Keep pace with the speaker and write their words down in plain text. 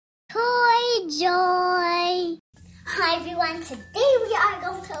Enjoy! Hi everyone, today we are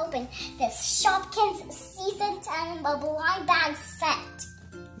going to open this Shopkins Season 10 Bubble Eye Bag Set.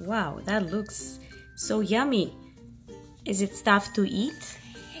 Wow, that looks so yummy. Is it stuff to eat?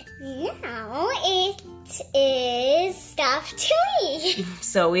 No, it is stuff to eat.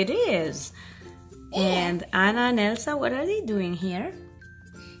 So it is. And Anna and Elsa, what are they doing here?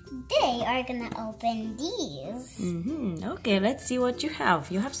 They are gonna open these. Okay, let's see what you have.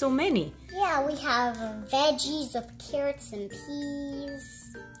 You have so many. Yeah, we have veggies of carrots and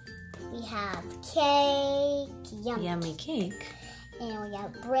peas. We have cake, Yummy cake. And we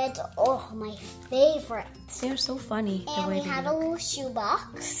have bread. Oh, my favorite. They're so funny. And we have a little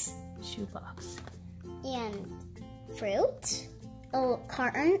shoebox. Shoebox. And fruit. A little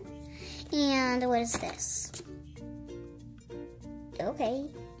carton. And what is this? Okay.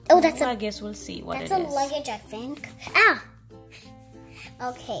 Oh, that's I guess we'll see what it is. That's a luggage, I think. Ah!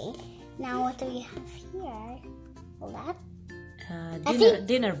 Okay. Now what do we have here? Hold that.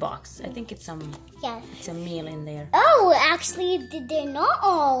 Dinner box. I think it's it's a meal in there. Oh, actually, they're not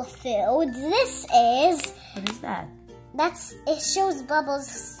all filled. This is. What is that? It shows bubbles,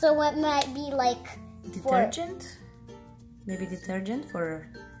 so it might be like detergent. Maybe detergent for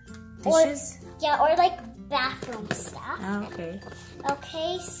dishes. Or like bathroom stuff. Okay.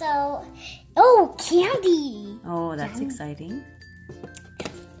 Okay, so candy. Oh, that's exciting.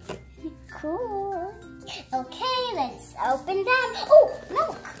 Cool. Okay, let's open them. Oh,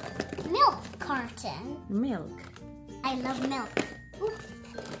 milk carton. Milk. I love milk. Ooh.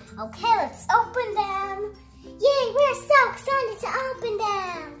 Okay, let's open them. Yay, we're so excited to open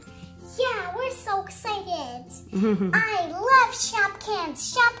them. Yeah, we're so excited. I love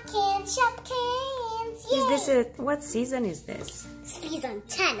Shopkins. Yay. Is this what season is this? Season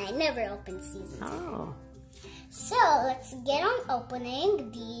 10. I never opened season 10. Oh. So let's get on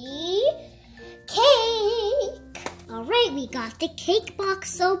opening the cake. All right, we got the cake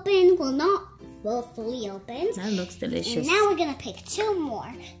box open. Well, fully open. That looks delicious. And now we're gonna pick two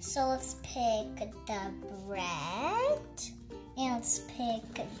more. So let's pick the bread. And let's pick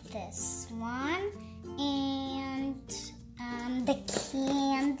this one. And the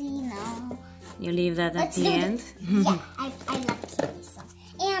candy, no. You leave that at the end? Yeah, I love candy so.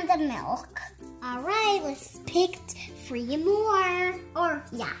 And the milk. All right, let's pick 3 more.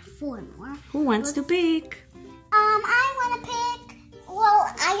 Four more. Who wants to pick? I want to pick. Well,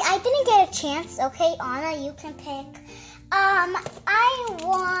 I didn't get a chance. Okay, Anna, you can pick. I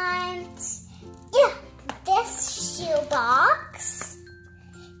want this shoebox,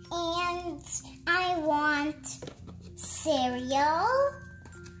 and I want cereal,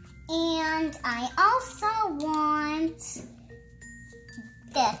 and I also want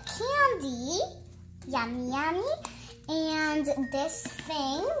the candy, yummy, and this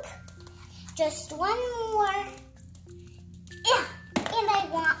thing, just one more, and I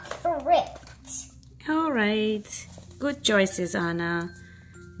want fruit. All right, good choices, Anna.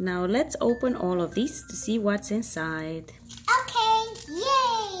 Now let's open all of these to see what's inside. Okay,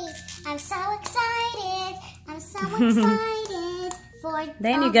 yay! I'm so excited. For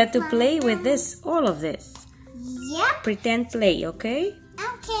Then you get to play with all of this. Yep. Pretend play, okay?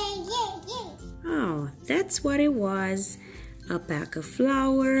 Okay, yay. Oh, that's what it was. A pack of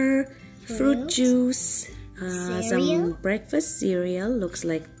flour, fruit juice, some breakfast cereal, looks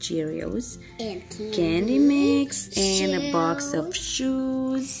like Cheerios, and candy mix, and a box of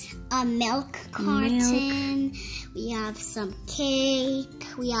shoes, a milk carton. We have some cake.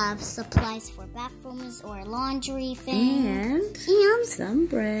 We have supplies for bathrooms or laundry thing. And some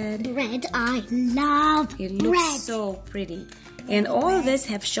bread. Bread, I love It bread. looks so pretty. And all of this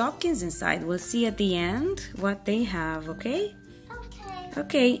have Shopkins inside. We'll see at the end what they have, okay?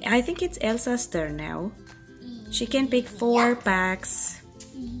 Okay, I think it's Elsa's turn now. She can pick 4 packs.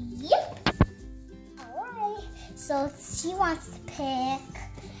 Yep. Alright. So she wants to pick.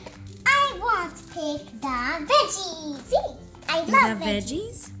 I want to pick the veggies. I love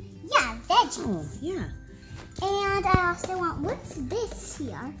veggies. Yeah, veggies. Oh, yeah. And I also want, what's this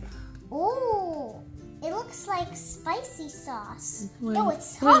here? Oh, it looks like spicy sauce.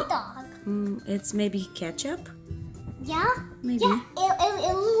 It's hot dog. It's maybe ketchup? Yeah? Maybe. Yeah,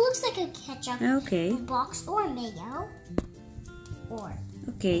 it looks like a ketchup Okay. box or mayo.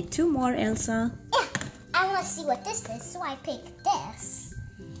 Okay, 2 more, Elsa. Yeah, I want to see what this is, so I pick this.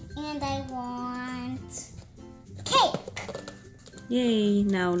 And I want cake. Yay,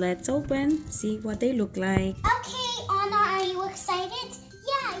 now let's open. See what they look like. Okay, Anna, are you excited?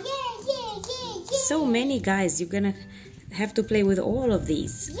 Yeah. So many, guys. You're gonna have to play with all of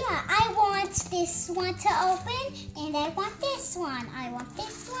these. Yeah, I want this one to open, and I want this one. I want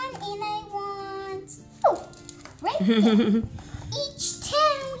this one, and I want Each two,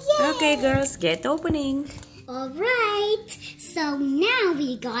 yay! Okay, girls, get opening. Alright, so now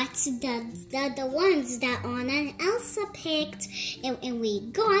we got the ones that Anna and Elsa picked, and we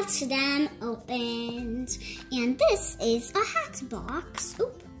got them opened. And this is a hat box.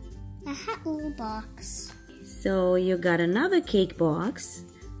 Oop, a hat box. So you got another cake box.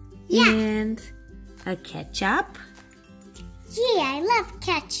 Yeah. And a ketchup. Yeah, I love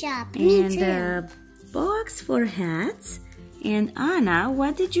ketchup. And Me too. a box for hats. And Anna,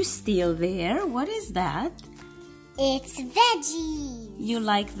 what did you steal there? What is that? It's veggies. You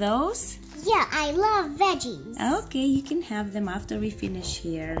like those? Yeah, I love veggies. Okay, you can have them after we finish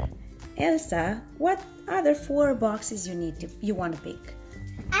here. Elsa, what other 4 boxes you want to pick?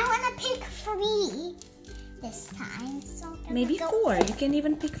 I want to pick 3 this time. So Maybe 4. You can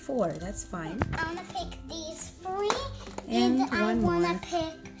even pick 4. That's fine. I want to pick these 3. And I one want more. to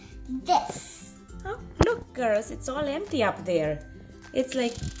pick this. Oh, look, girls, it's all empty up there. It's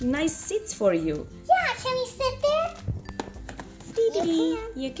like nice seats for you. Yeah, can we sit there?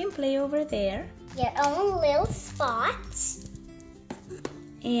 You can play over there. Your own little spot.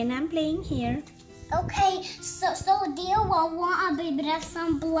 And I'm playing here. Okay, so do you want a baby to have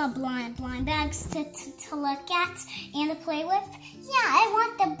some blind bags to look at and to play with? Yeah, I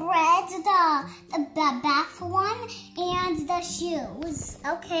want the bread, the bath one, and the shoes.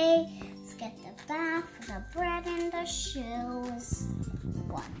 Okay, let's get the bath, the bread, and the shoes.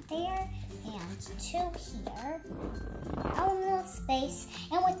 1 there and 2 here. Oh, little space.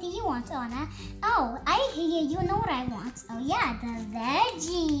 And what do you want, Anna? Oh, you know what I want. Oh yeah, the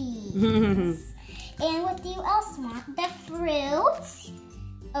veggies. And what do you else want? The fruits.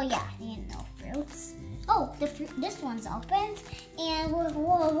 Oh yeah, you know fruits. Oh, this one's opened. And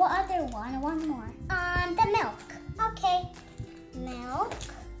what other one? One more. The milk. Okay, milk.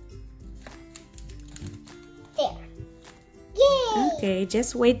 There. Yay! Okay,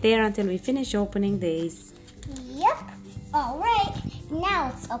 just wait there until we finish opening these. Yep. All right. Now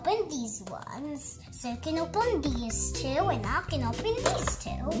let's open these ones. So you can open these 2, and I can open these 2.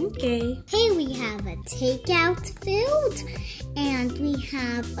 Okay. Hey, we have a takeout food, and we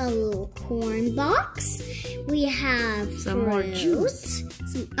have a little corn box. We have some more juice.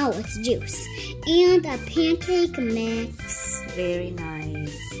 It's juice. And a pancake mix. Very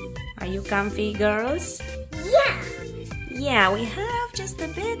nice. Are you comfy, girls? Yeah. Yeah, we have just a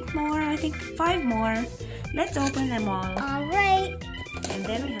bit more. I think 5 more. Let's open them all. All right. And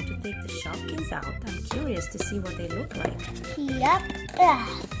then we have to take the Shopkins out. I'm curious to see what they look like. Yep.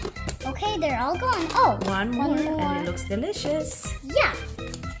 Ugh. Okay, they're all gone. Oh, One more, and it looks delicious. Yeah.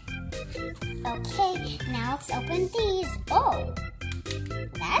 Okay, now let's open these. Oh,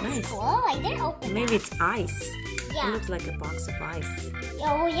 that's Nice. cool. I didn't open Maybe it's ice. Yeah. It looks like a box of ice.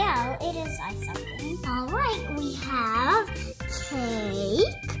 Oh, yeah, it is ice open. All right, we have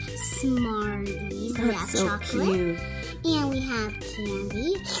cake, Smarties, we have That's so chocolate, cute. and we have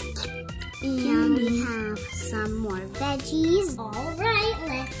candy, and we have some more veggies. All right,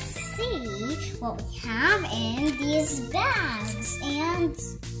 let's see what we have in these bags and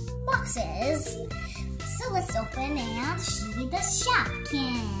boxes. So let's open and see the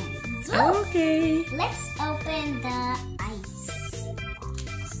Shopkins. Okay. Let's open the ice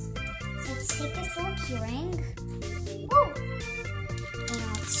box. So let's take this little keyring. Woo! And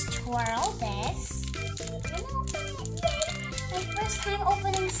let's twirl this. We're gonna open it. Yay! My first time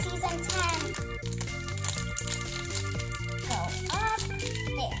opening season 10. Go up.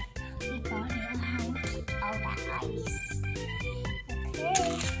 There. We got it out. All that ice.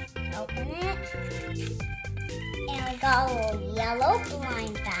 Okay. Open it. And we got a little yellow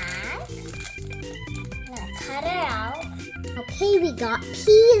blind bag. I'm gonna cut it out. Okay, we got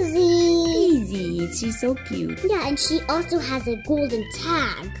Peasy. Easy. She's so cute. Yeah, and she also has a golden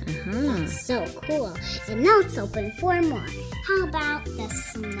tag. That's so cool. So now let's open 4 more. How about the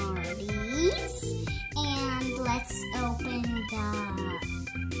Smarties? And let's open the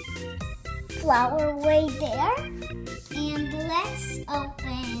flower way there. And let's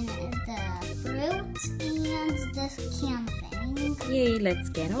open the fruit and the can thing. Yay, let's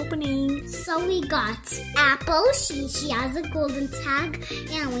get opening. So we got apple, she has a golden tag,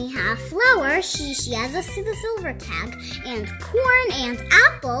 and we have flower, she has a silver tag, and corn and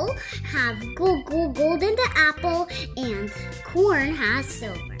apple have golden the apple, and corn has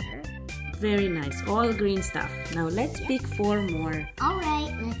silver. Very nice. All green stuff. Now let's pick 4 more. All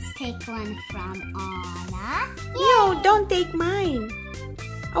right, let's take one from Anna. No, don't take mine.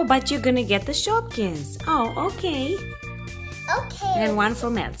 Oh, but you're gonna get the Shopkins. Oh, okay. Okay. And one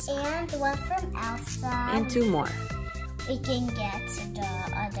from Elsa. And one from Elsa. And 2 more. We can get the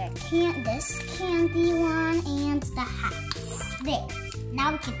other this candy one and the hats. There.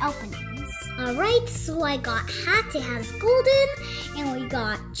 Now we can open these. Alright, so I got hat. It has golden. And we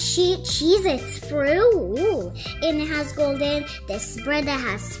got Cheez-Its fruit. Ooh. And it has golden. This bread that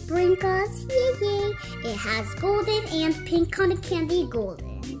has sprinkles. Yay, yay. It has golden and pink cotton candy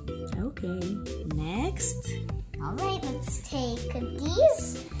golden. Okay, next. Alright, let's take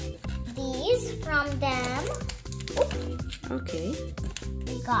these from them. Oop. Okay.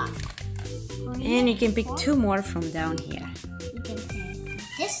 We got and you can pick 2 more from down here. You can pick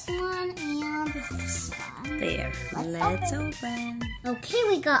this one and this one. There. Let's open. Okay,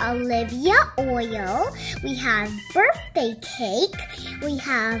 we got Olivia oil. We have birthday cake. We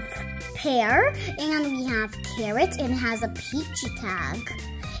have pear and we have carrot and it has a peachy tag.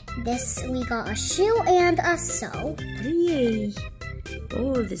 This we got a shoe and a soap. Yay!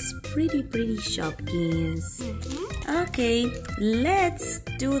 Oh, this pretty Shopkins. Okay, let's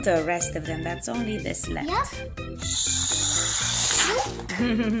do the rest of them. That's only this left. Yep.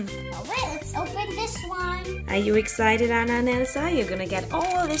 Alright, let's open this one. Are you excited, Anna and Elsa? You're gonna get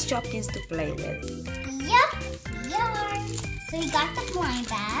all these Shopkins to play with. Yep, we are. So we got the blind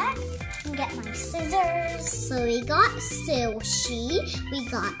bag. And get my scissors. So we got sushi, we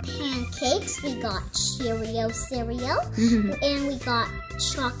got pancakes, we got Cheerio cereal, and we got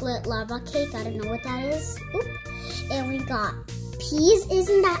chocolate lava cake. I don't know what that is. Oop. And we got peas.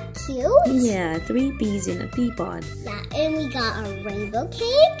 Isn't that cute? Yeah, 3 peas in a pea pod. Yeah, and we got a rainbow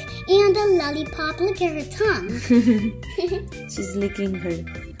cake and a lollipop. Look at her tongue. She's licking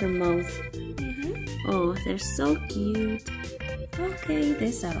her mouth. Oh, they're so cute. Okay,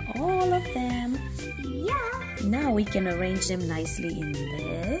 these are all of them. Yeah. Now we can arrange them nicely in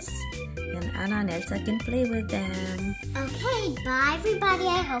this. And Anna and Elsa can play with them. Okay, bye everybody.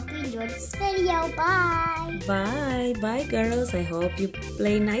 I hope you enjoyed this video. Bye. Bye. Bye, girls. I hope you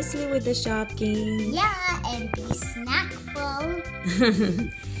play nicely with the Shopkins. Yeah, and be snackful.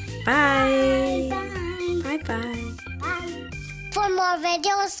 Bye. Bye. Bye. Bye. For more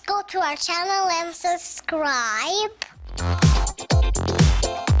videos, go to our channel and subscribe.